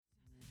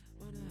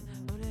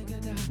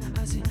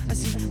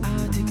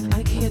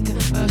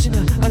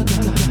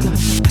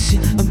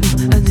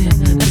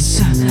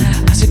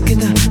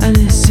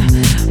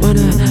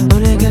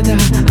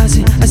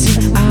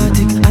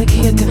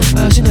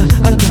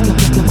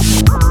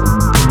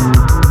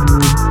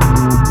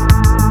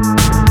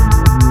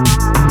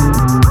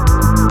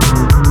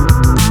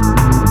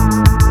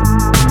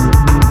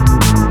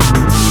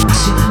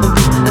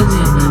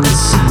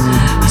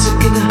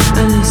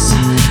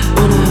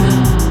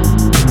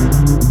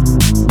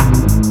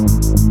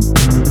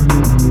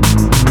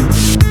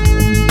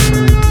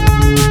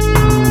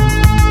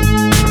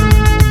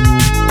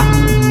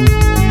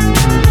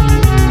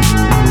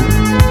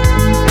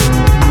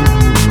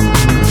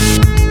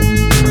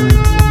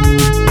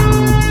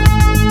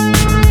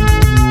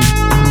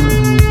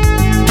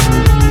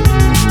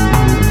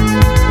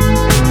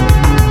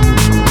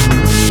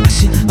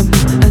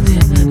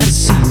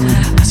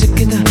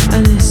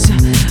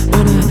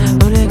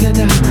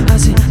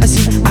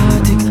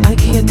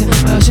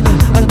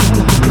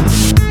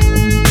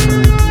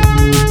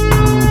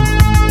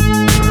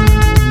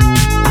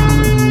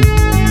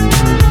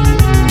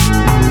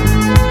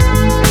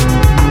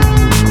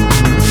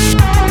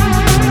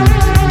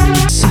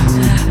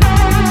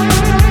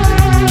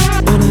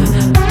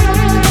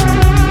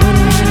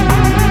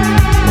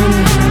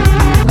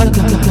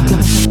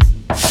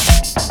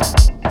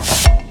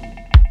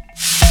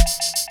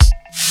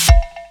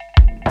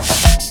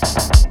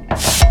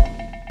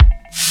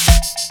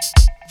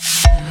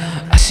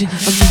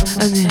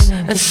아니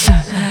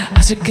안싸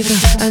아쉽게도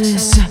안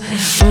했어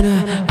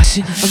오늘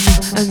아시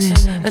엄마 아니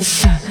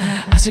안싸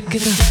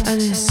아쉽게도 안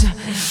했어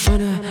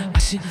오늘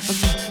아시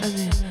엄마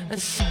아니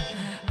안싸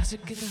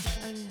아쉽게도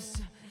안 했어